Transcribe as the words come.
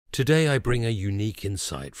Today I bring a unique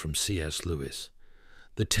insight from C.S. Lewis,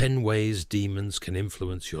 The 10 Ways Demons Can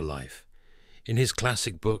Influence Your Life. In his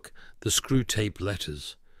classic book, The Screwtape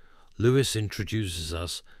Letters, Lewis introduces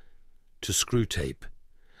us to Screwtape,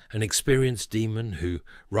 an experienced demon who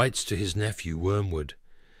writes to his nephew Wormwood,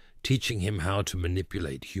 teaching him how to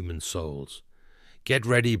manipulate human souls. Get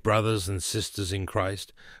ready, brothers and sisters in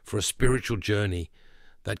Christ, for a spiritual journey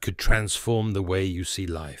that could transform the way you see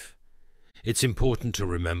life. It's important to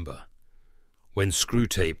remember, when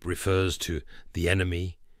Screwtape refers to the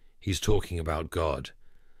enemy, he's talking about God.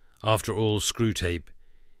 After all, Screwtape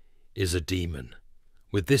is a demon.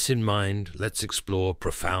 With this in mind, let's explore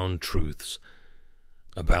profound truths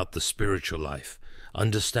about the spiritual life,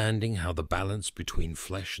 understanding how the balance between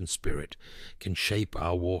flesh and spirit can shape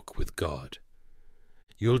our walk with God.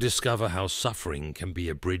 You'll discover how suffering can be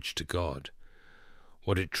a bridge to God,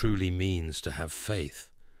 what it truly means to have faith,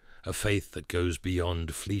 a faith that goes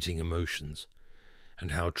beyond fleeting emotions,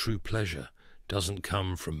 and how true pleasure doesn't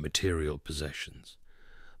come from material possessions,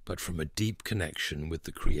 but from a deep connection with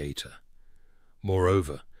the Creator.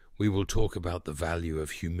 Moreover, we will talk about the value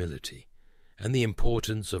of humility and the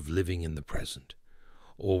importance of living in the present,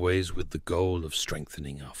 always with the goal of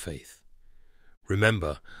strengthening our faith.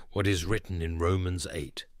 Remember what is written in Romans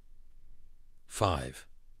 8, 5,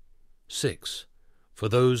 6. For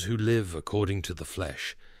those who live according to the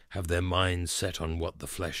flesh have their minds set on what the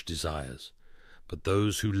flesh desires, but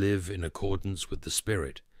those who live in accordance with the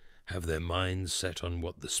Spirit have their minds set on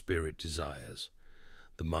what the Spirit desires.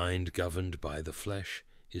 The mind governed by the flesh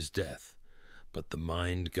is death, but the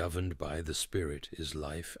mind governed by the Spirit is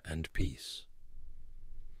life and peace.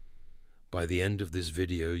 By the end of this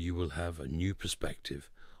video, you will have a new perspective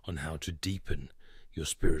on how to deepen your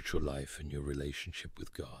spiritual life and your relationship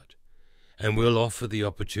with God, and we'll offer the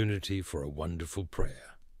opportunity for a wonderful prayer.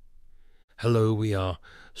 Hello, we are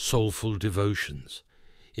Soulful Devotions.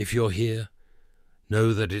 If you're here,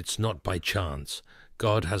 know that it's not by chance.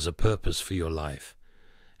 God has a purpose for your life,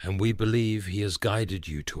 and we believe He has guided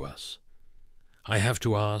you to us. I have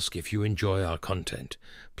to ask, if you enjoy our content,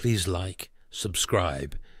 please like,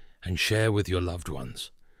 subscribe, and share with your loved ones.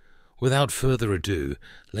 Without further ado,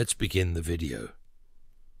 let's begin the video.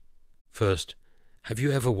 First, have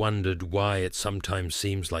you ever wondered why it sometimes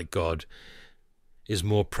seems like God is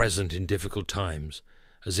more present in difficult times,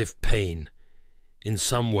 as if pain, in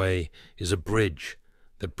some way, is a bridge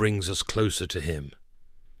that brings us closer to Him?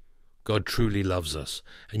 God truly loves us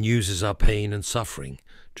and uses our pain and suffering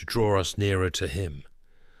to draw us nearer to Him.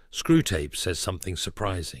 Screwtape says something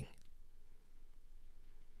surprising.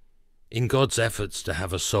 In God's efforts to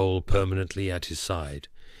have a soul permanently at His side,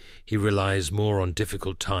 He relies more on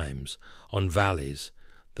difficult times, on valleys,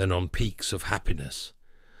 than on peaks of happiness.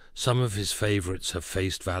 Some of His favorites have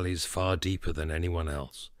faced valleys far deeper than anyone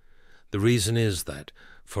else. The reason is that,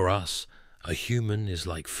 for us, a human is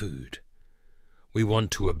like food. We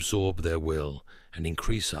want to absorb their will and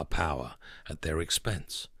increase our power at their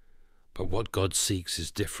expense. But what God seeks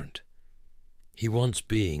is different. He wants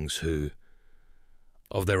beings who,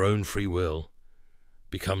 of their own free will,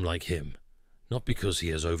 become like Him, not because He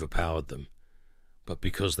has overpowered them, but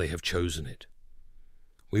because they have chosen it.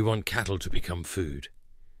 We want cattle to become food.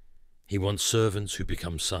 He wants servants who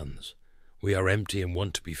become sons. We are empty and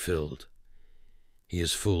want to be filled. He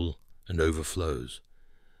is full and overflows.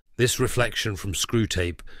 This reflection from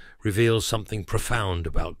Screwtape reveals something profound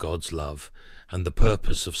about God's love and the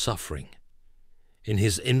purpose of suffering. In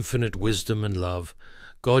His infinite wisdom and love,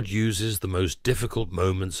 God uses the most difficult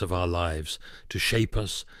moments of our lives to shape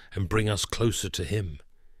us and bring us closer to Him.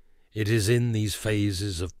 It is in these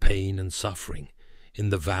phases of pain and suffering, in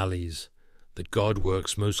the valleys, that God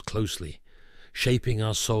works most closely, shaping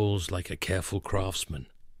our souls like a careful craftsman.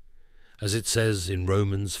 As it says in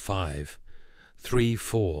Romans 5, 3,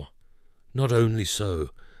 4, not only so,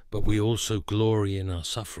 but we also glory in our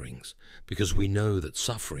sufferings, because we know that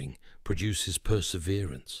suffering produces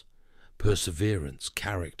perseverance, perseverance,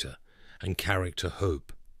 character, and character,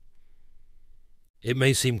 hope. It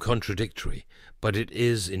may seem contradictory, but it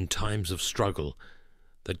is in times of struggle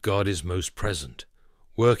that God is most present,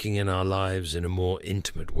 working in our lives in a more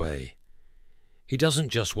intimate way. He doesn't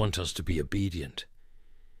just want us to be obedient.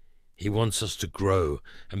 He wants us to grow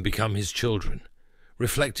and become His children,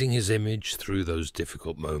 reflecting His image through those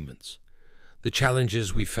difficult moments. The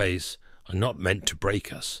challenges we face are not meant to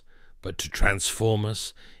break us, but to transform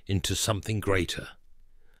us into something greater.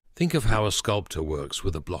 Think of how a sculptor works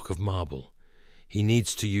with a block of marble. He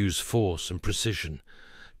needs to use force and precision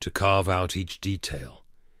to carve out each detail.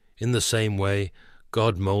 In the same way,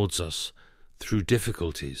 God molds us through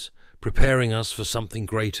difficulties, preparing us for something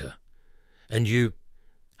greater. And you,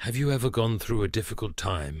 Have you ever gone through a difficult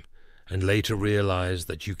time and later realized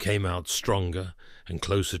that you came out stronger and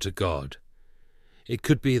closer to God? It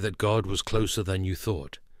could be that God was closer than you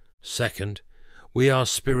thought. Second, we are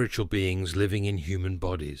spiritual beings living in human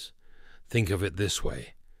bodies. Think of it this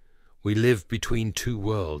way. We live between two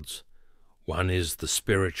worlds. One is the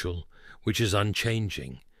spiritual, which is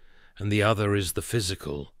unchanging, and the other is the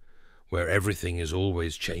physical, where everything is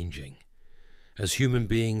always changing. As human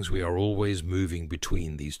beings, we are always moving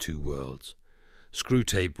between these two worlds.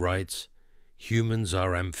 Screwtape writes, "Humans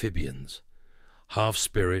are amphibians, half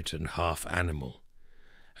spirit and half animal.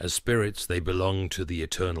 As spirits, they belong to the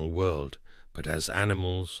eternal world, but as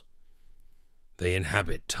animals, they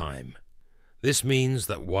inhabit time. This means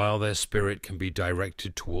that while their spirit can be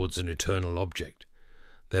directed towards an eternal object,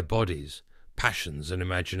 their bodies, passions, and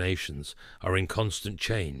imaginations are in constant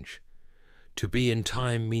change. To be in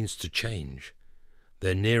time means to change.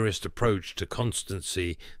 Their nearest approach to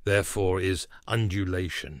constancy, therefore, is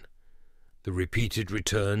undulation, the repeated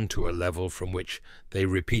return to a level from which they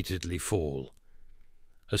repeatedly fall,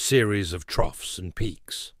 a series of troughs and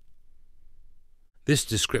peaks." This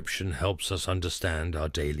description helps us understand our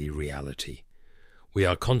daily reality. We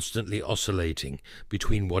are constantly oscillating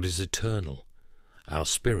between what is eternal, our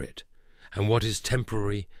spirit, and what is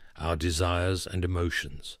temporary, our desires and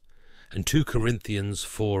emotions. And 2 Corinthians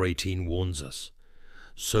 4:18 warns us,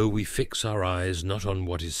 "So we fix our eyes not on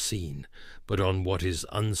what is seen, but on what is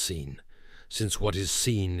unseen, since what is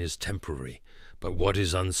seen is temporary, but what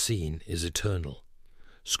is unseen is eternal."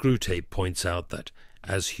 Screwtape points out that,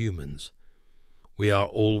 as humans, we are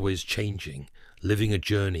always changing, living a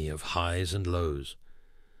journey of highs and lows,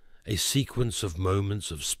 a sequence of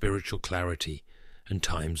moments of spiritual clarity and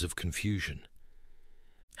times of confusion.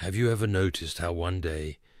 Have you ever noticed how one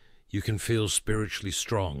day you can feel spiritually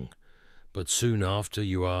strong, but soon after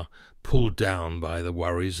you are pulled down by the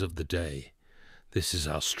worries of the day? This is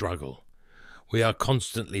our struggle. We are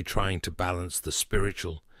constantly trying to balance the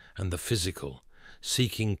spiritual and the physical,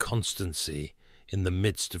 seeking constancy in the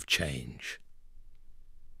midst of change.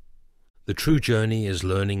 The true journey is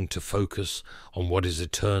learning to focus on what is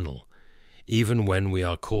eternal, even when we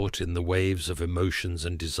are caught in the waves of emotions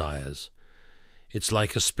and desires. It's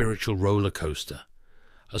like a spiritual roller coaster,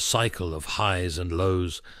 a cycle of highs and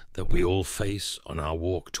lows that we all face on our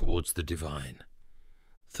walk towards the divine.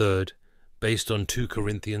 Third, based on 2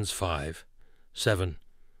 Corinthians 5:7,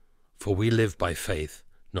 "For we live by faith,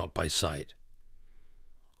 not by sight."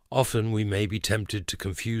 Often we may be tempted to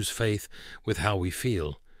confuse faith with how we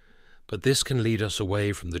feel, but this can lead us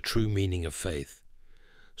away from the true meaning of faith.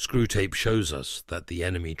 Screwtape shows us that the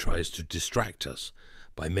enemy tries to distract us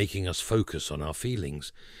by making us focus on our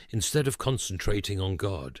feelings instead of concentrating on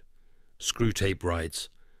God. Screwtape writes,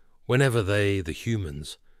 "Whenever they, the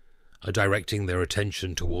humans, are directing their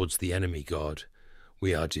attention towards the enemy God,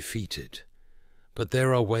 we are defeated. But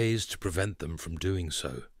there are ways to prevent them from doing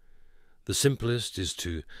so. The simplest is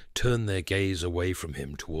to turn their gaze away from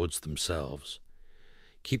him towards themselves.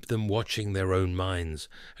 Keep them watching their own minds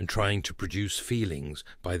and trying to produce feelings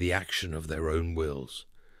by the action of their own wills.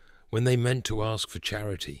 When they meant to ask for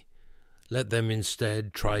charity, let them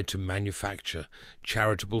instead try to manufacture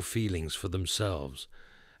charitable feelings for themselves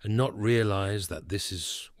and not realize that this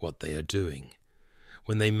is what they are doing.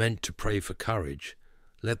 When they meant to pray for courage,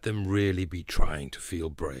 let them really be trying to feel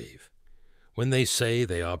brave. When they say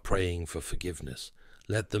they are praying for forgiveness,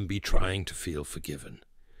 let them be trying to feel forgiven.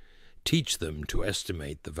 Teach them to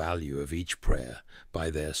estimate the value of each prayer by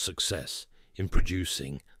their success in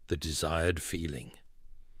producing the desired feeling."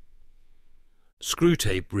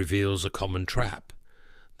 Screwtape reveals a common trap,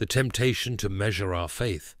 the temptation to measure our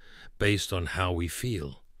faith based on how we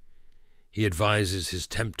feel. He advises his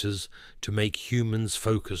tempters to make humans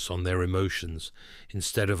focus on their emotions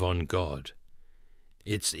instead of on God.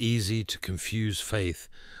 It's easy to confuse faith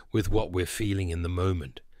with what we're feeling in the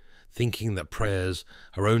moment, thinking that prayers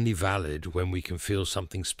are only valid when we can feel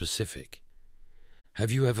something specific.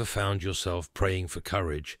 Have you ever found yourself praying for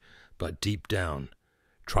courage, but deep down,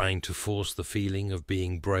 trying to force the feeling of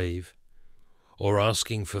being brave? Or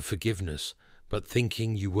asking for forgiveness, but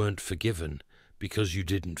thinking you weren't forgiven because you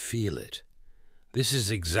didn't feel it? This is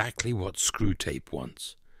exactly what Screwtape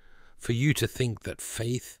wants, for you to think that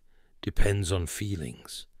faith depends on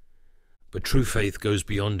feelings. But true faith goes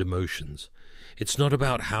beyond emotions. It's not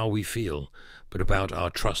about how we feel, but about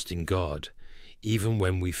our trust in God, even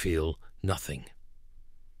when we feel nothing.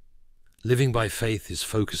 Living by faith is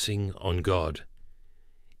focusing on God,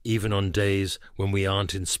 even on days when we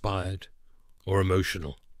aren't inspired or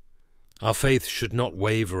emotional. Our faith should not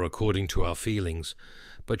waver according to our feelings,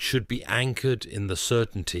 but should be anchored in the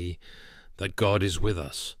certainty that God is with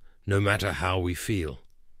us, no matter how we feel.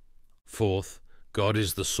 Fourth, God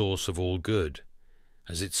is the source of all good.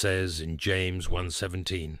 As it says in James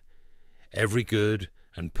 1:17, every good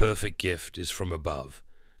and perfect gift is from above,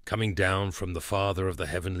 coming down from the Father of the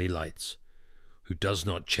heavenly lights, who does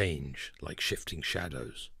not change like shifting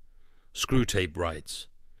shadows. Screwtape writes,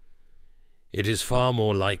 it is far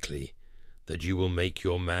more likely that you will make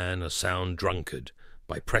your man a sound drunkard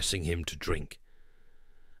by pressing him to drink,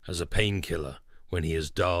 as a painkiller when he is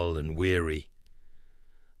dull and weary,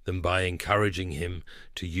 than by encouraging him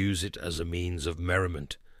to use it as a means of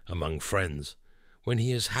merriment among friends when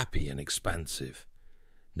he is happy and expansive.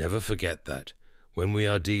 Never forget that, when we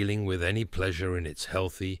are dealing with any pleasure in its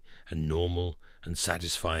healthy and normal and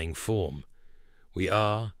satisfying form, we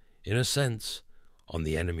are, in a sense, on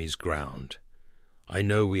the enemy's ground. I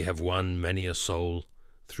know we have won many a soul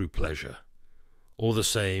through pleasure. All the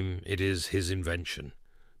same, it is his invention,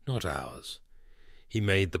 not ours. He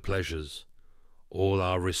made the pleasures. All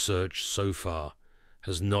our research so far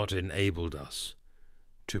has not enabled us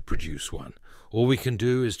to produce one. All we can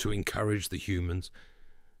do is to encourage the humans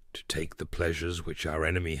to take the pleasures which our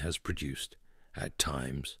enemy has produced at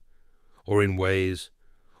times, or in ways,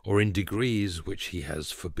 or in degrees which he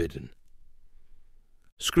has forbidden.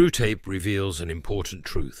 Screwtape reveals an important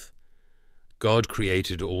truth. God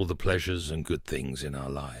created all the pleasures and good things in our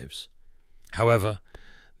lives. However,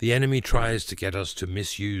 the enemy tries to get us to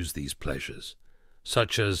misuse these pleasures,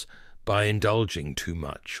 such as by indulging too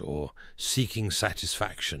much or seeking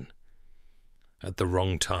satisfaction at the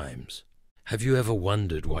wrong times. Have you ever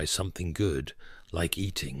wondered why something good, like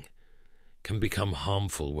eating, can become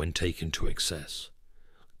harmful when taken to excess?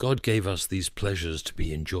 God gave us these pleasures to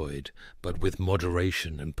be enjoyed, but with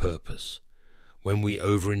moderation and purpose. When we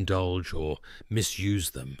overindulge or misuse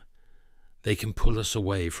them, they can pull us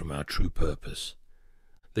away from our true purpose.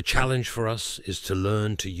 The challenge for us is to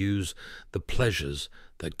learn to use the pleasures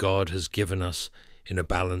that God has given us in a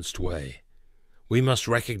balanced way. We must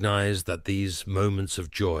recognize that these moments of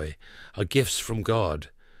joy are gifts from God,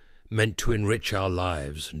 meant to enrich our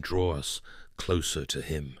lives and draw us closer to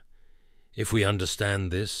Him. If we understand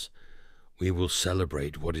this, we will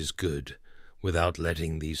celebrate what is good without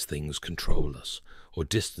letting these things control us or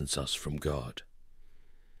distance us from God.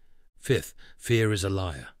 Fifth, fear is a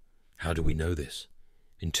liar. How do we know this?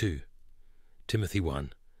 In 2 Timothy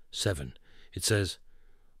 1:7, it says,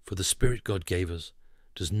 for the Spirit God gave us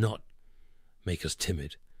does not make us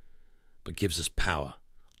timid, but gives us power,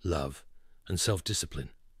 love, and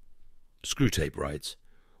self-discipline. Screwtape writes,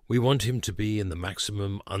 we want him to be in the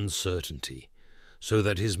maximum uncertainty, so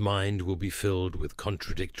that his mind will be filled with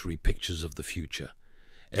contradictory pictures of the future,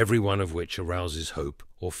 every one of which arouses hope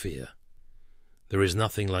or fear. There is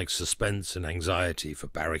nothing like suspense and anxiety for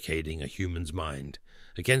barricading a human's mind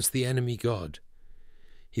against the enemy God.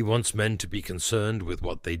 He wants men to be concerned with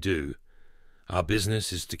what they do. Our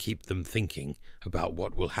business is to keep them thinking about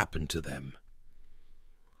what will happen to them.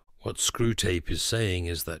 What Screwtape is saying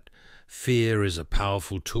is that fear is a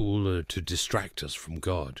powerful tool to distract us from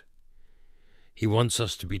God. He wants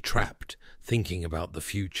us to be trapped thinking about the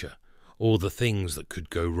future, all the things that could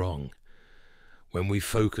go wrong. When we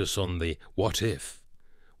focus on the what if,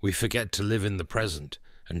 we forget to live in the present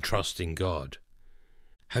and trust in God.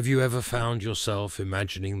 Have you ever found yourself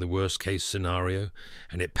imagining the worst-case scenario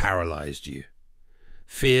and it paralyzed you?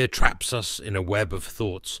 Fear traps us in a web of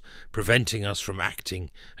thoughts, preventing us from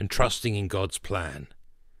acting and trusting in God's plan.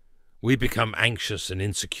 We become anxious and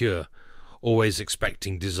insecure, always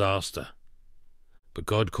expecting disaster. But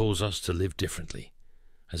God calls us to live differently,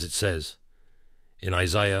 as it says in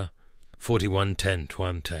Isaiah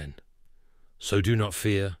 41:10-110. So do not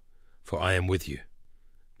fear, for I am with you.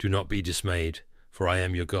 Do not be dismayed, for I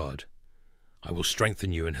am your God. I will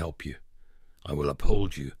strengthen you and help you. I will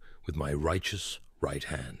uphold you with my righteous right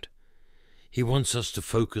hand. He wants us to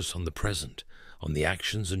focus on the present, on the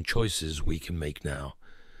actions and choices we can make now,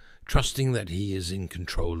 trusting that He is in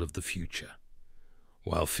control of the future.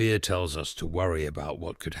 While fear tells us to worry about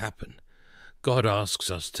what could happen, God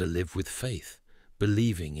asks us to live with faith,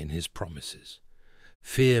 believing in His promises.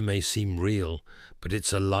 Fear may seem real, but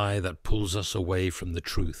it's a lie that pulls us away from the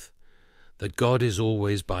truth, that God is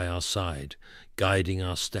always by our side, guiding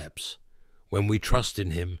our steps. When we trust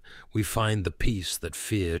in Him, we find the peace that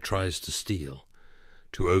fear tries to steal.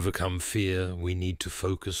 To overcome fear, we need to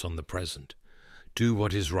focus on the present, do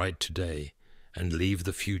what is right today, and leave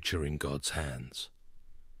the future in God's hands.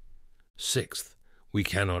 Sixth, we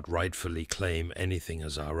cannot rightfully claim anything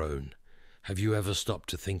as our own. Have you ever stopped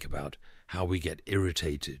to think about how we get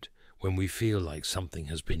irritated when we feel like something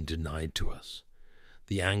has been denied to us?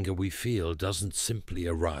 the anger we feel doesn't simply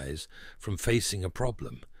arise from facing a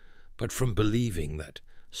problem, but from believing that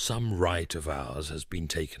some right of ours has been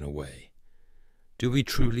taken away. Do we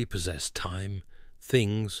truly possess time,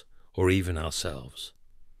 things, or even ourselves?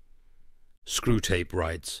 Screwtape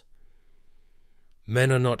writes,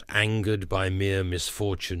 "Men are not angered by mere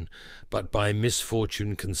misfortune, but by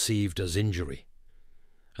misfortune conceived as injury.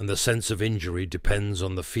 And the sense of injury depends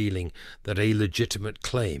on the feeling that a legitimate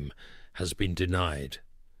claim has been denied.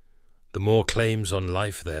 The more claims on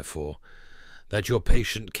life, therefore, that your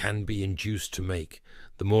patient can be induced to make,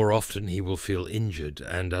 the more often he will feel injured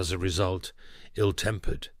and, as a result,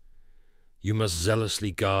 ill-tempered. You must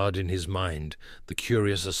zealously guard in his mind the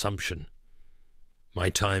curious assumption, 'My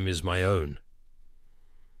time is my own.'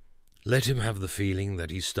 Let him have the feeling that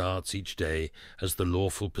he starts each day as the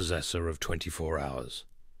lawful possessor of 24 hours.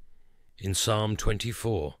 In Psalm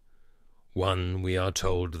 24:1 we are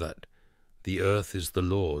told that the earth is the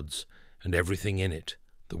Lord's, and everything in it,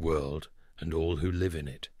 the world, and all who live in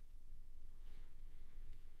it."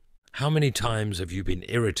 How many times have you been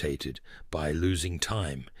irritated by losing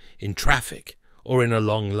time, in traffic, or in a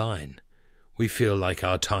long line? We feel like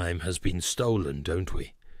our time has been stolen, don't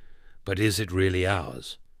we? But is it really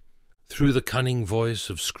ours? Through the cunning voice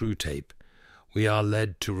of Screwtape, we are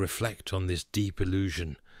led to reflect on this deep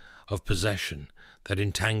illusion of possession that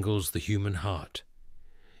entangles the human heart.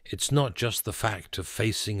 It's not just the fact of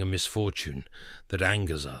facing a misfortune that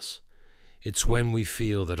angers us. It's when we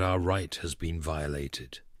feel that our right has been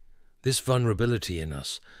violated. This vulnerability in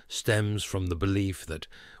us stems from the belief that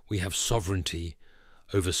we have sovereignty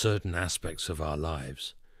over certain aspects of our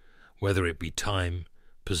lives, whether it be time,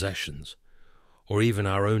 possessions, or even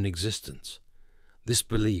our own existence. This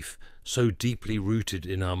belief, so deeply rooted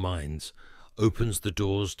in our minds, opens the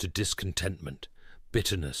doors to discontentment,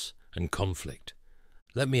 bitterness, and conflict.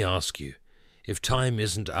 Let me ask you, if time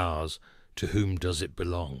isn't ours, to whom does it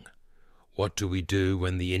belong? What do we do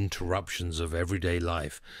when the interruptions of everyday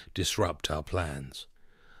life disrupt our plans?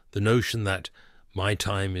 The notion that my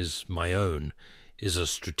time is my own is a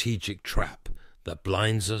strategic trap that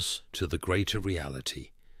blinds us to the greater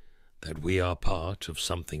reality that we are part of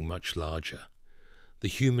something much larger, the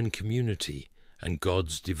human community and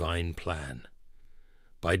God's divine plan.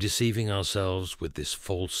 By deceiving ourselves with this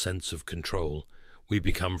false sense of control, we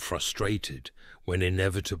become frustrated when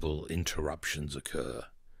inevitable interruptions occur,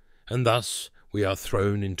 and thus we are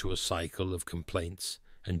thrown into a cycle of complaints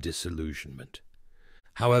and disillusionment.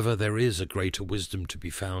 However, there is a greater wisdom to be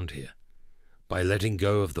found here. By letting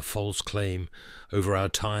go of the false claim over our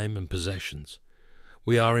time and possessions,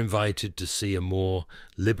 we are invited to see a more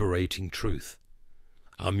liberating truth,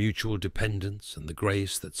 our mutual dependence and the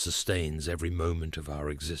grace that sustains every moment of our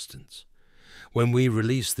existence. When we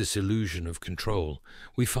release this illusion of control,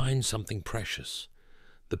 we find something precious,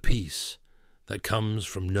 the peace that comes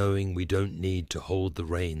from knowing we don't need to hold the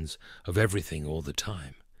reins of everything all the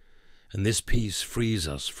time. And this peace frees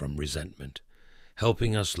us from resentment,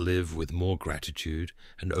 helping us live with more gratitude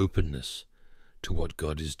and openness to what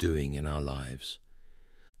God is doing in our lives.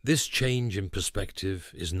 This change in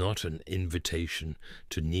perspective is not an invitation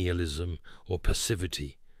to nihilism or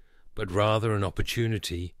passivity, but rather an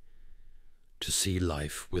opportunity to see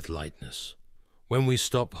life with lightness. When we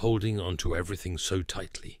stop holding onto everything so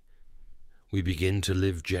tightly, we begin to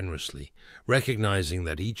live generously, recognizing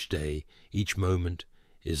that each day, each moment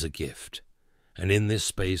is a gift. And in this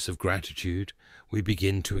space of gratitude, we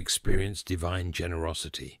begin to experience divine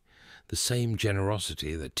generosity, the same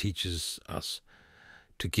generosity that teaches us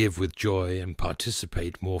to give with joy and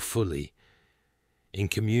participate more fully in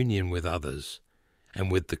communion with others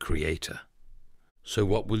and with the Creator. So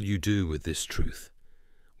what will you do with this truth?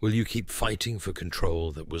 Will you keep fighting for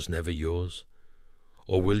control that was never yours?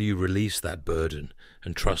 Or will you release that burden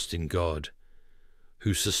and trust in God,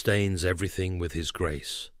 who sustains everything with His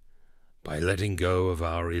grace? By letting go of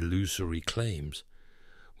our illusory claims,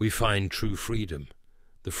 we find true freedom,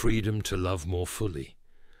 the freedom to love more fully,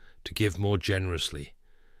 to give more generously,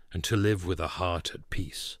 and to live with a heart at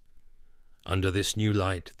peace. Under this new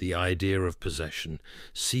light, the idea of possession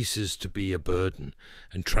ceases to be a burden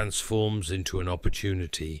and transforms into an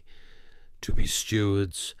opportunity to be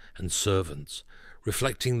stewards and servants,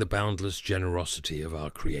 reflecting the boundless generosity of our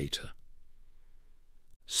Creator.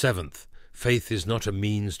 Seventh, faith is not a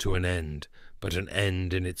means to an end, but an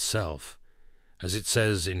end in itself. As it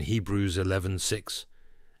says in Hebrews 11:6,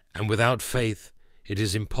 "And without faith it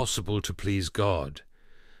is impossible to please God,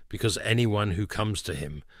 because anyone who comes to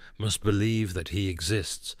Him must believe that He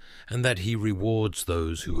exists and that He rewards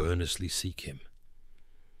those who earnestly seek Him."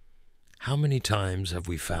 How many times have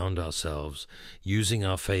we found ourselves using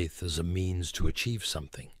our faith as a means to achieve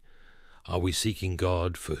something? Are we seeking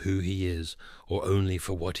God for who He is, or only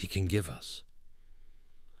for what He can give us?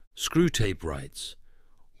 Screwtape writes,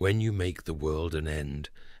 "When you make the world an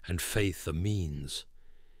end and faith a means,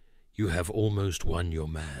 you have almost won your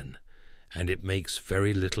man, and it makes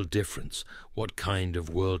very little difference what kind of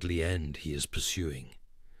worldly end he is pursuing,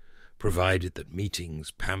 provided that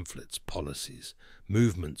meetings, pamphlets, policies,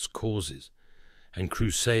 movements, causes, and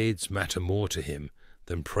crusades matter more to him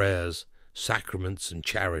than prayers, sacraments, and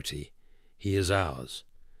charity. He is ours,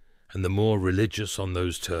 and the more religious on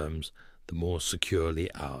those terms, the more securely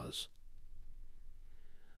ours."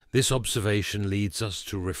 This observation leads us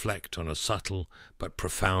to reflect on a subtle but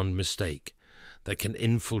profound mistake that can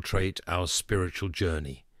infiltrate our spiritual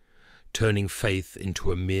journey, turning faith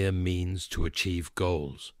into a mere means to achieve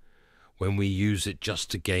goals. When we use it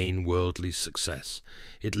just to gain worldly success,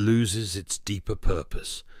 it loses its deeper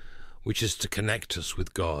purpose, which is to connect us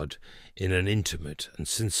with God in an intimate and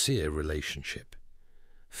sincere relationship.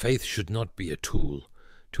 Faith should not be a tool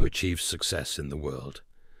to achieve success in the world,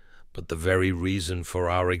 but the very reason for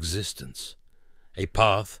our existence, a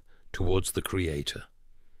path towards the Creator.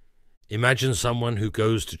 Imagine someone who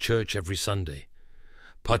goes to church every Sunday,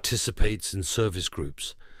 participates in service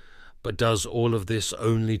groups, but does all of this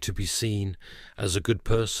only to be seen as a good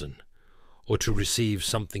person or to receive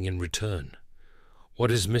something in return. What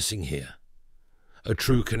is missing here? A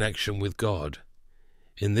true connection with God.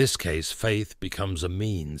 In this case, faith becomes a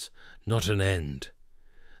means, not an end.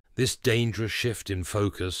 This dangerous shift in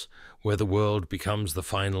focus, where the world becomes the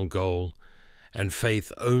final goal, and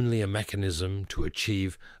faith only a mechanism to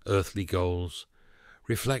achieve earthly goals,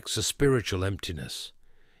 reflects a spiritual emptiness.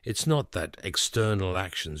 It's not that external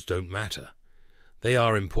actions don't matter. They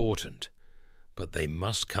are important, but they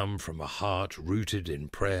must come from a heart rooted in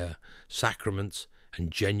prayer, sacraments,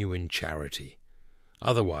 and genuine charity.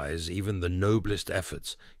 Otherwise, even the noblest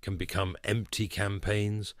efforts can become empty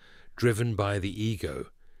campaigns driven by the ego,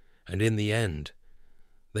 and in the end,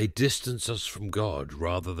 they distance us from God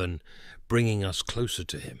rather than bringing us closer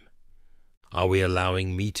to Him. Are we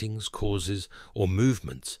allowing meetings, causes, or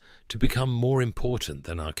movements to become more important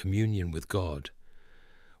than our communion with God?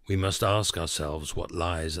 We must ask ourselves what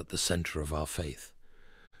lies at the center of our faith.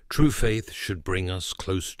 True faith should bring us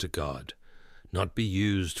closer to God, not be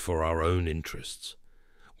used for our own interests.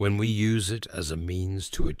 When we use it as a means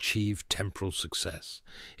to achieve temporal success,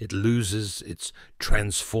 it loses its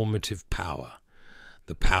transformative power,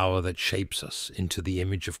 the power that shapes us into the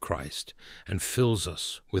image of Christ and fills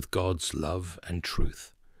us with God's love and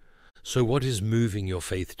truth. So what is moving your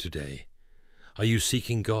faith today? Are you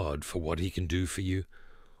seeking God for what He can do for you,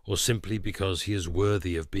 or simply because He is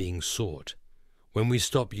worthy of being sought? When we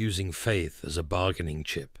stop using faith as a bargaining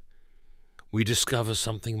chip, we discover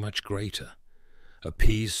something much greater, a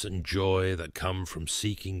peace and joy that come from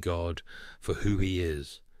seeking God for who He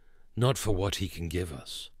is, not for what He can give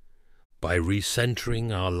us. By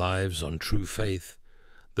recentering our lives on true faith,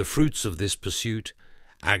 the fruits of this pursuit,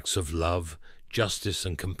 acts of love, justice,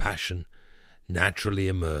 and compassion, naturally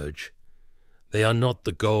emerge. They are not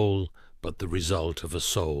the goal, but the result of a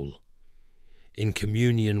soul in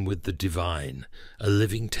communion with the divine, a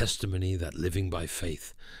living testimony that living by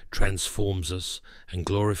faith transforms us and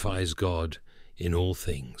glorifies God in all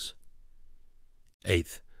things.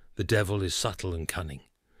 Eighth, the devil is subtle and cunning.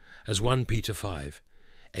 As 1 Peter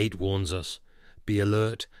 5:8 warns us, "Be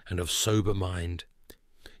alert and of sober mind.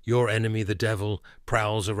 Your enemy, the devil,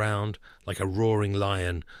 prowls around like a roaring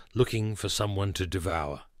lion looking for someone to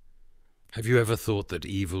devour." Have you ever thought that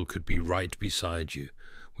evil could be right beside you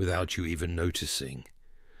without you even noticing?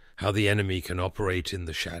 How the enemy can operate in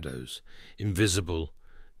the shadows, invisible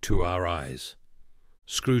to our eyes.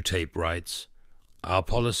 Screwtape writes, "Our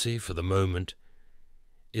policy for the moment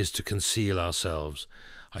is to conceal ourselves.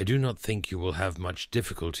 I do not think you will have much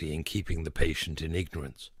difficulty in keeping the patient in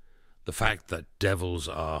ignorance. The fact that devils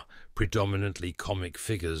are predominantly comic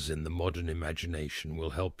figures in the modern imagination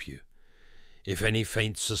will help you. If any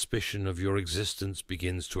faint suspicion of your existence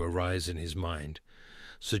begins to arise in his mind,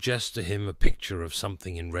 suggest to him a picture of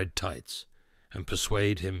something in red tights, and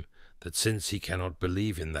persuade him that since he cannot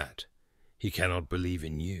believe in that, he cannot believe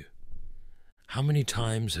in you." How many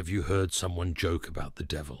times have you heard someone joke about the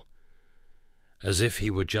devil? As if he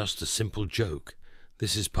were just a simple joke.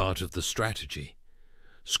 This is part of the strategy.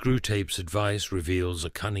 Screwtape's advice reveals a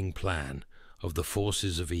cunning plan of the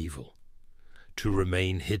forces of evil. To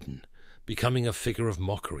remain hidden, becoming a figure of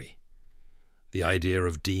mockery. The idea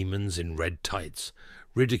of demons in red tights,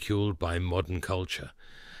 ridiculed by modern culture,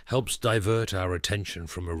 helps divert our attention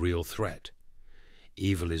from a real threat.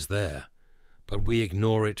 Evil is there, but we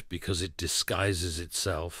ignore it because it disguises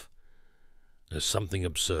itself as something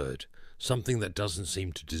absurd, something that doesn't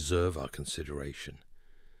seem to deserve our consideration.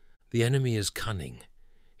 The enemy is cunning.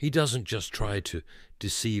 He doesn't just try to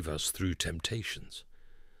deceive us through temptations,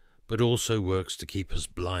 but also works to keep us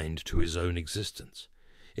blind to his own existence.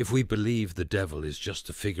 If we believe the devil is just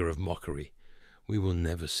a figure of mockery, we will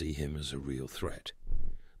never see him as a real threat.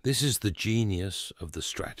 This is the genius of the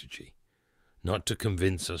strategy, not to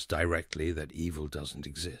convince us directly that evil doesn't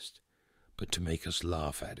exist, but to make us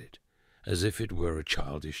laugh at it, as if it were a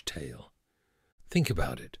childish tale. Think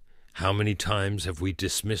about it. How many times have we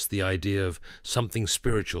dismissed the idea of something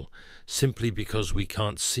spiritual simply because we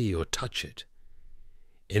can't see or touch it?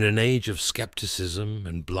 In an age of skepticism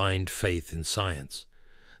and blind faith in science,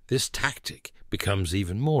 this tactic becomes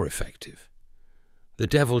even more effective. The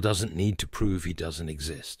devil doesn't need to prove he doesn't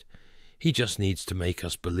exist. He just needs to make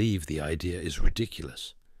us believe the idea is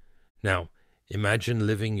ridiculous. Now, imagine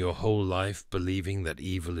living your whole life believing that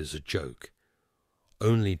evil is a joke,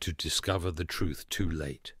 only to discover the truth too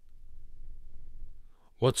late.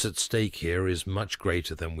 What's at stake here is much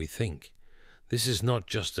greater than we think. This is not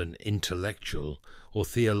just an intellectual or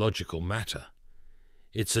theological matter.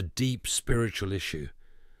 It's a deep spiritual issue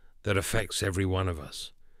that affects every one of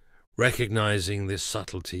us. Recognizing this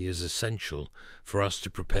subtlety is essential for us to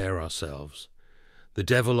prepare ourselves. The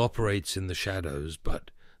devil operates in the shadows, but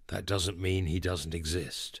that doesn't mean he doesn't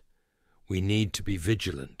exist. We need to be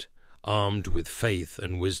vigilant, armed with faith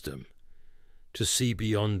and wisdom, to see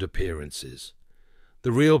beyond appearances.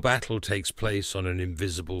 The real battle takes place on an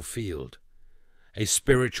invisible field, a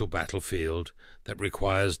spiritual battlefield that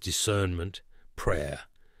requires discernment, prayer,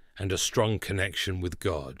 and a strong connection with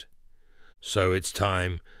God. So it's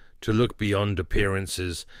time to look beyond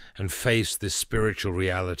appearances and face this spiritual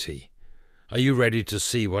reality. Are you ready to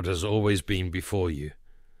see what has always been before you,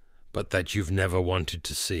 but that you've never wanted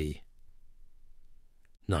to see?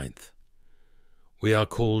 9th, we are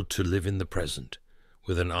called to live in the present,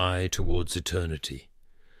 with an eye towards eternity.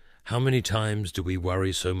 How many times do we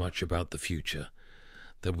worry so much about the future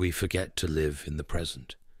that we forget to live in the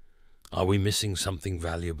present? Are we missing something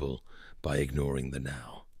valuable by ignoring the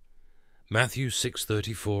now? Matthew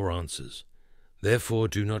 6:34 answers, "Therefore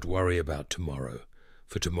do not worry about tomorrow,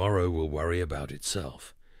 for tomorrow will worry about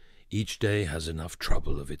itself. Each day has enough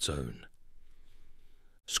trouble of its own."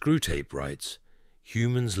 Screwtape writes,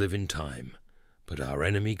 "Humans live in time, but our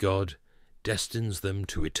enemy God destines them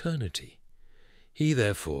to eternity. He,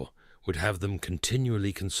 therefore, would have them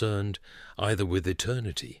continually concerned either with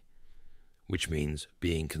eternity, which means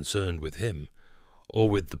being concerned with him, or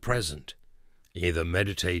with the present, either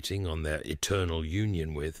meditating on their eternal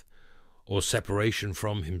union with, or separation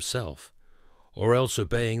from himself, or else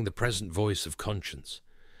obeying the present voice of conscience,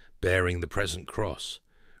 bearing the present cross,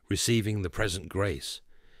 receiving the present grace,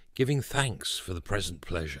 giving thanks for the present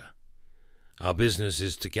pleasure. Our business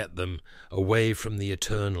is to get them away from the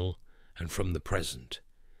eternal and from the present.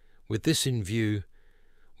 With this in view,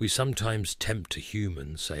 we sometimes tempt a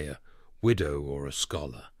human, say a widow or a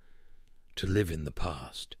scholar, to live in the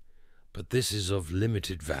past. But this is of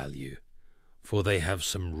limited value, for they have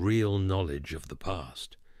some real knowledge of the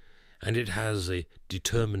past, and it has a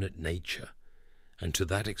determinate nature, and to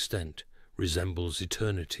that extent resembles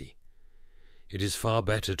eternity. It is far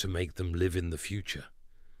better to make them live in the future.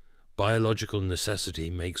 Biological necessity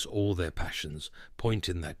makes all their passions point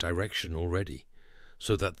in that direction already,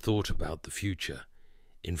 so that thought about the future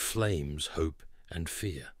inflames hope and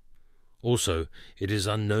fear. Also, it is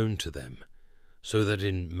unknown to them, so that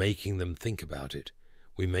in making them think about it,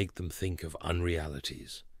 we make them think of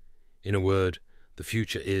unrealities. In a word, the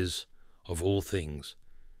future is, of all things,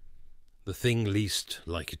 the thing least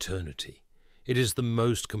like eternity. It is the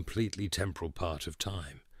most completely temporal part of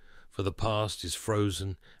time, for the past is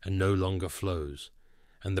frozen and no longer flows,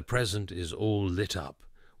 and the present is all lit up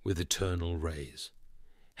with eternal rays.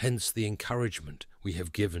 Hence the encouragement we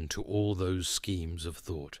have given to all those schemes of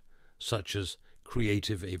thought, such as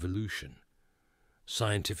creative evolution,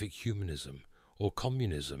 scientific humanism, or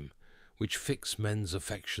communism, which fix men's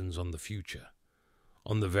affections on the future,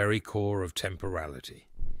 on the very core of temporality.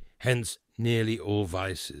 Hence, nearly all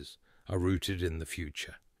vices are rooted in the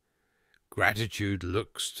future. Gratitude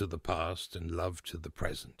looks to the past and love to the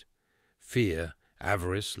present. Fear,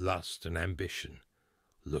 avarice, lust, and ambition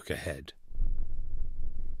look ahead.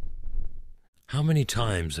 How many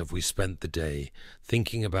times have we spent the day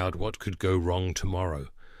thinking about what could go wrong tomorrow,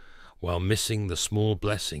 while missing the small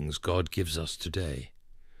blessings God gives us today?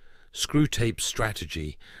 Screwtape's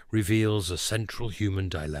strategy reveals a central human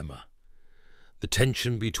dilemma: the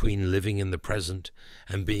tension between living in the present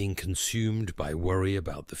and being consumed by worry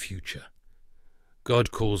about the future.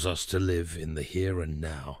 God calls us to live in the here and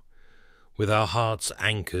now, with our hearts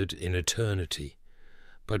anchored in eternity,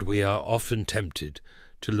 but we are often tempted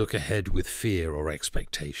to look ahead with fear or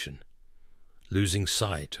expectation, losing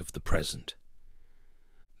sight of the present.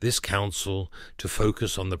 This counsel to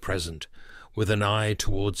focus on the present with an eye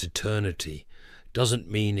towards eternity doesn't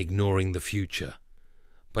mean ignoring the future,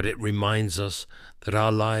 but it reminds us that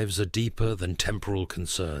our lives are deeper than temporal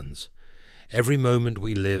concerns. Every moment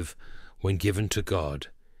we live, when given to God,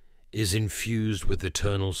 is infused with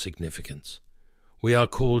eternal significance. We are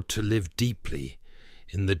called to live deeply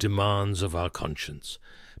in the demands of our conscience,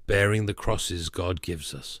 bearing the crosses God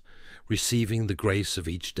gives us, receiving the grace of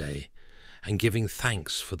each day, and giving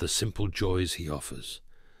thanks for the simple joys He offers.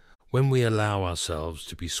 When we allow ourselves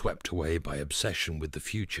to be swept away by obsession with the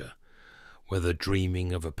future, whether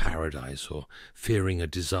dreaming of a paradise or fearing a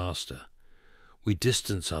disaster, we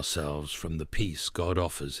distance ourselves from the peace God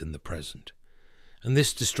offers in the present. And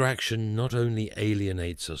this distraction not only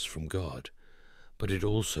alienates us from God, but it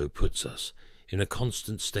also puts us in a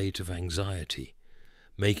constant state of anxiety,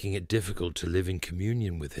 making it difficult to live in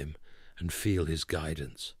communion with Him and feel His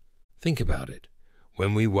guidance. Think about it.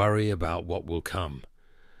 When we worry about what will come,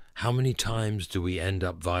 how many times do we end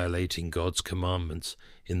up violating God's commandments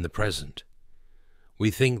in the present? We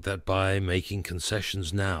think that by making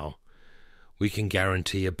concessions now, we can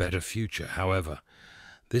guarantee a better future. However,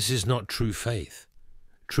 this is not true faith.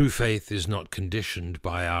 True faith is not conditioned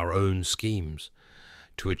by our own schemes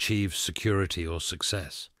to achieve security or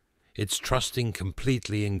success. It's trusting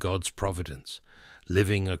completely in God's providence,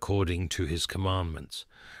 living according to His commandments,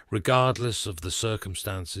 regardless of the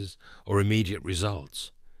circumstances or immediate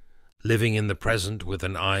results. Living in the present with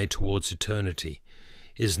an eye towards eternity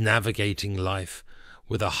is navigating life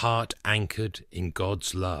with a heart anchored in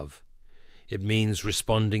God's love. It means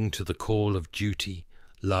responding to the call of duty,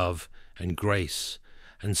 love, and grace,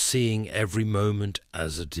 and seeing every moment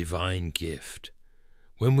as a divine gift.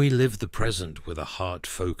 When we live the present with a heart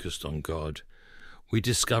focused on God, we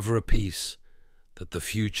discover a peace that the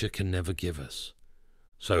future can never give us.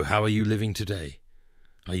 So how are you living today?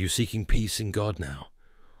 Are you seeking peace in God now?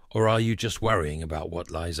 Or are you just worrying about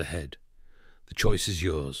what lies ahead? The choice is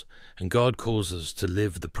yours, and God calls us to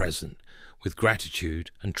live the present with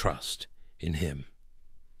gratitude and trust in Him.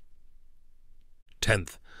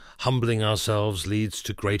 10th, humbling ourselves leads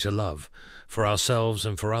to greater love for ourselves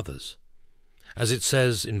and for others. As it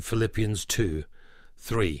says in Philippians 2,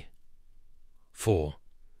 3, 4,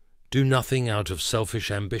 do nothing out of selfish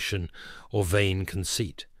ambition or vain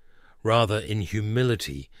conceit. Rather, in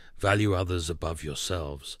humility, value others above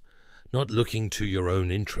yourselves, not looking to your own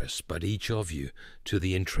interests, but each of you to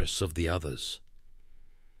the interests of the others.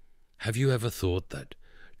 Have you ever thought that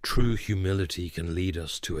true humility can lead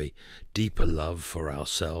us to a deeper love for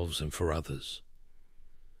ourselves and for others?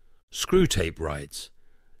 Screwtape writes,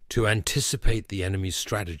 to anticipate the enemy's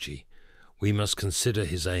strategy, we must consider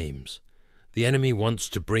his aims. The enemy wants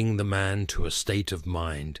to bring the man to a state of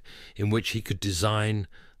mind in which he could design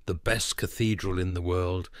the best cathedral in the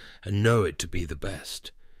world and know it to be the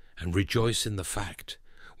best, and rejoice in the fact,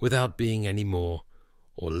 without being any more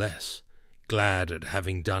or less glad at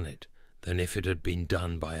having done it than if it had been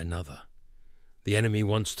done by another. The enemy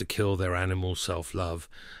wants to kill their animal self-love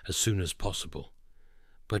as soon as possible,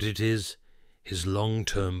 but it is his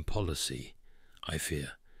long-term policy, I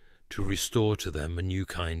fear, to restore to them a new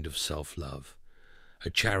kind of self-love,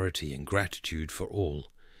 a charity and gratitude for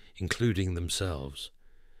all, including themselves,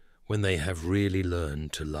 when they have really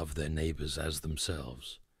learned to love their neighbours as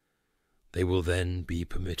themselves. They will then be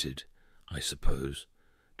permitted, I suppose,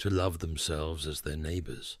 to love themselves as their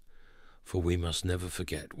neighbours, for we must never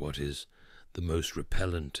forget what is the most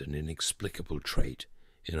repellent and inexplicable trait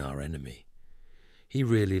in our enemy. He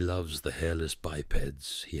really loves the hairless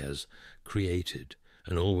bipeds he has created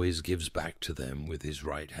and always gives back to them with his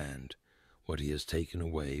right hand what he has taken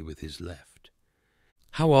away with his left.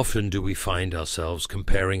 How often do we find ourselves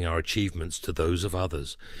comparing our achievements to those of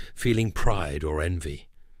others, feeling pride or envy?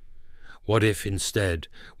 What if instead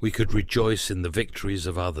we could rejoice in the victories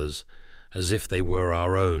of others as if they were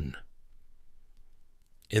our own?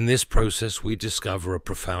 In this process we discover a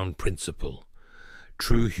profound principle.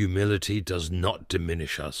 True humility does not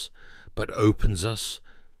diminish us, but opens us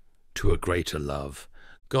to a greater love.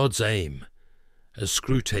 God's aim, as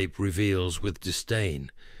Screwtape reveals with disdain,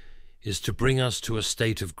 is to bring us to a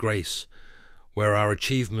state of grace where our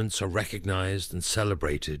achievements are recognized and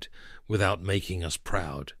celebrated without making us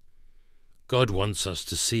proud. God wants us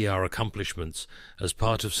to see our accomplishments as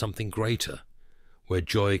part of something greater, where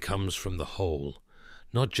joy comes from the whole,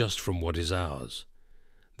 not just from what is ours.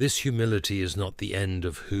 This humility is not the end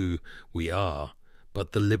of who we are,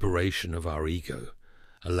 but the liberation of our ego,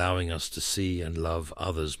 allowing us to see and love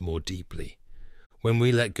others more deeply. When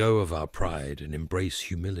we let go of our pride and embrace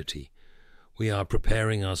humility, we are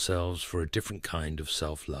preparing ourselves for a different kind of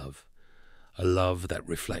self-love, a love that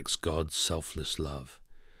reflects God's selfless love.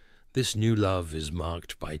 This new love is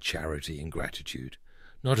marked by charity and gratitude,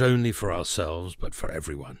 not only for ourselves but for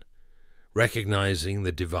everyone, recognizing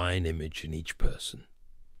the divine image in each person.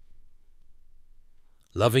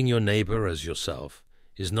 Loving your neighbor as yourself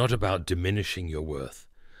is not about diminishing your worth,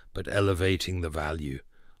 but elevating the value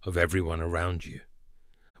of everyone around you.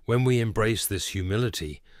 When we embrace this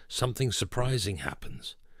humility, something surprising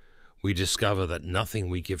happens. We discover that nothing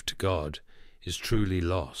we give to God is truly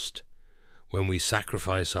lost. When we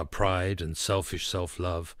sacrifice our pride and selfish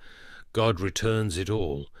self-love, God returns it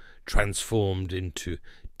all, transformed into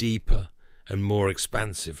deeper and more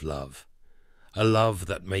expansive love, a love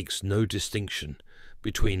that makes no distinction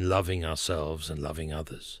between loving ourselves and loving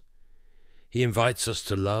others. He invites us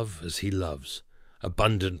to love as He loves,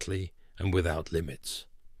 abundantly and without limits.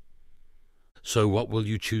 So what will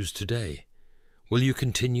you choose today? Will you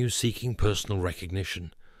continue seeking personal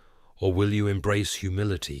recognition, or will you embrace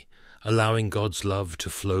humility, allowing God's love to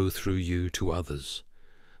flow through you to others?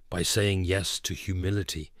 By saying yes to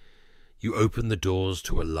humility, you open the doors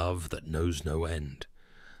to a love that knows no end,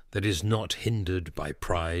 that is not hindered by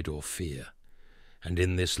pride or fear. And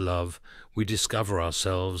in this love, we discover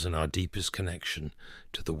ourselves and our deepest connection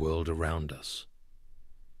to the world around us.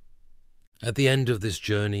 At the end of this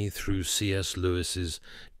journey through C.S. Lewis's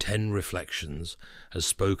 10 Reflections, as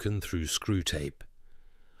spoken through Screwtape,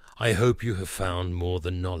 I hope you have found more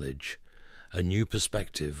than knowledge, a new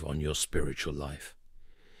perspective on your spiritual life.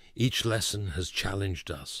 Each lesson has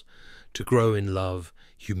challenged us to grow in love,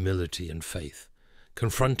 humility, and faith,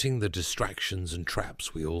 confronting the distractions and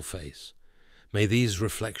traps we all face. May these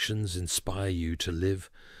reflections inspire you to live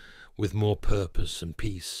with more purpose and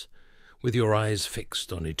peace, with your eyes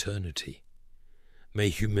fixed on eternity. May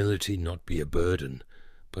humility not be a burden,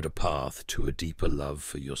 but a path to a deeper love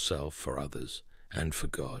for yourself, for others, and for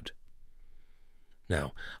God.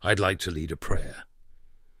 Now, I'd like to lead a prayer.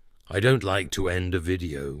 I don't like to end a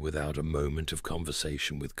video without a moment of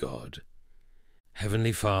conversation with God.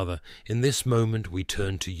 Heavenly Father, in this moment we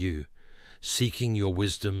turn to you, seeking your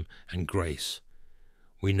wisdom and grace.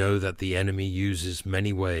 We know that the enemy uses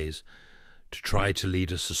many ways to try to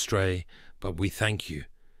lead us astray, but we thank you,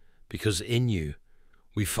 because in you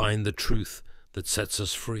we find the truth that sets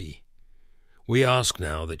us free. We ask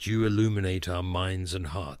now that you illuminate our minds and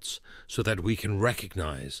hearts so that we can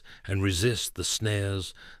recognize and resist the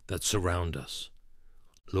snares that surround us.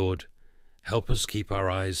 Lord, help us keep our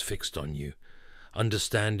eyes fixed on you,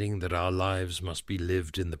 understanding that our lives must be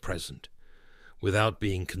lived in the present, without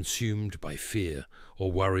being consumed by fear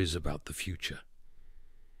or worries about the future.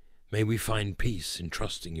 May we find peace in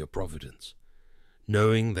trusting your providence,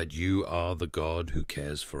 knowing that you are the God who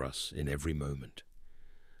cares for us in every moment.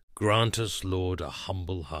 Grant us, Lord, a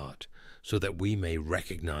humble heart, so that we may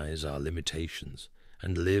recognize our limitations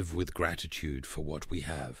and live with gratitude for what we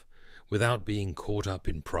have, without being caught up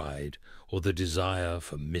in pride or the desire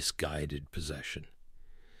for misguided possession.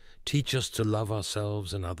 Teach us to love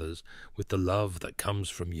ourselves and others with the love that comes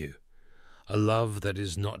from you, a love that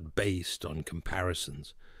is not based on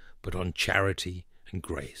comparisons, but on charity and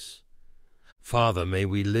grace. Father, may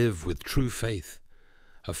we live with true faith,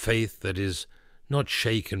 a faith that is not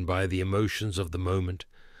shaken by the emotions of the moment,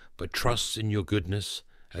 but trusts in your goodness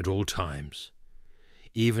at all times.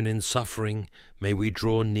 Even in suffering, may we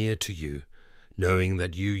draw near to you, knowing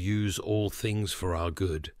that you use all things for our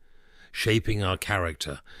good, shaping our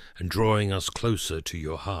character and drawing us closer to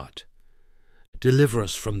your heart. Deliver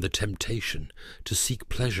us from the temptation to seek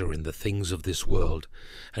pleasure in the things of this world,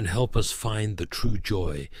 and help us find the true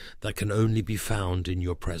joy that can only be found in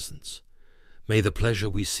your presence. May the pleasure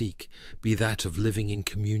we seek be that of living in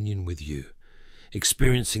communion with you,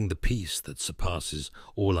 experiencing the peace that surpasses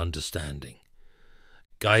all understanding.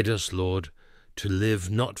 Guide us, Lord, to live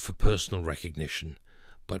not for personal recognition,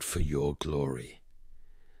 but for your glory.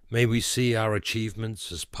 May we see our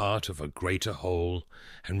achievements as part of a greater whole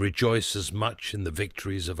and rejoice as much in the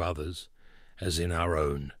victories of others as in our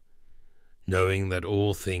own, knowing that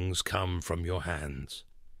all things come from your hands.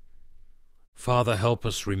 Father, help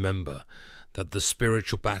us remember that the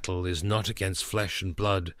spiritual battle is not against flesh and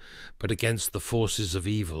blood, but against the forces of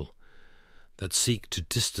evil that seek to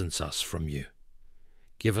distance us from you.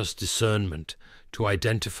 Give us discernment to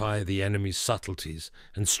identify the enemy's subtleties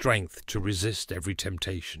and strength to resist every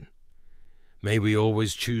temptation. May we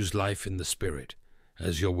always choose life in the Spirit,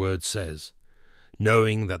 as your word says,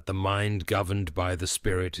 knowing that the mind governed by the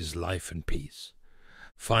Spirit is life and peace.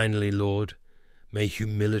 Finally, Lord, may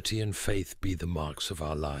humility and faith be the marks of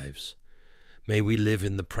our lives. May we live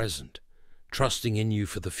in the present, trusting in you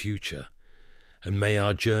for the future, and may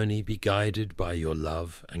our journey be guided by your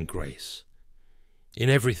love and grace.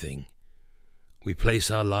 In everything, we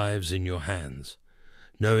place our lives in your hands,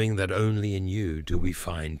 knowing that only in you do we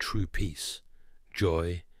find true peace,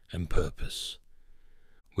 joy, and purpose.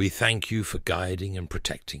 We thank you for guiding and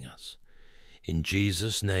protecting us. In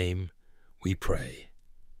Jesus' name we pray.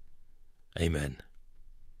 Amen.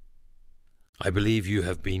 I believe you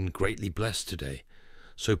have been greatly blessed today,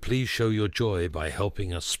 so please show your joy by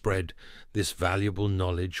helping us spread this valuable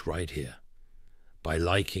knowledge right here. By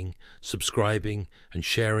liking, subscribing, and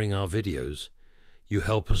sharing our videos, you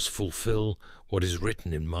help us fulfill what is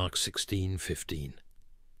written in Mark 16:15.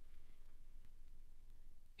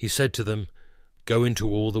 He said to them, "Go into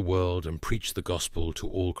all the world and preach the gospel to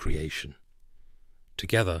all creation."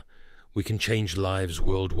 Together, we can change lives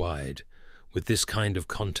worldwide with this kind of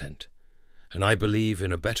content, and I believe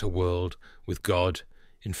in a better world with God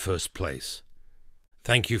in first place.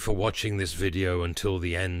 Thank you for watching this video until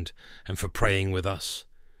the end and for praying with us.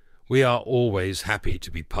 We are always happy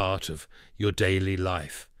to be part of your daily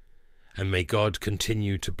life, and may God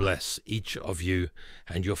continue to bless each of you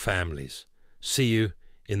and your families. See you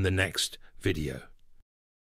in the next video.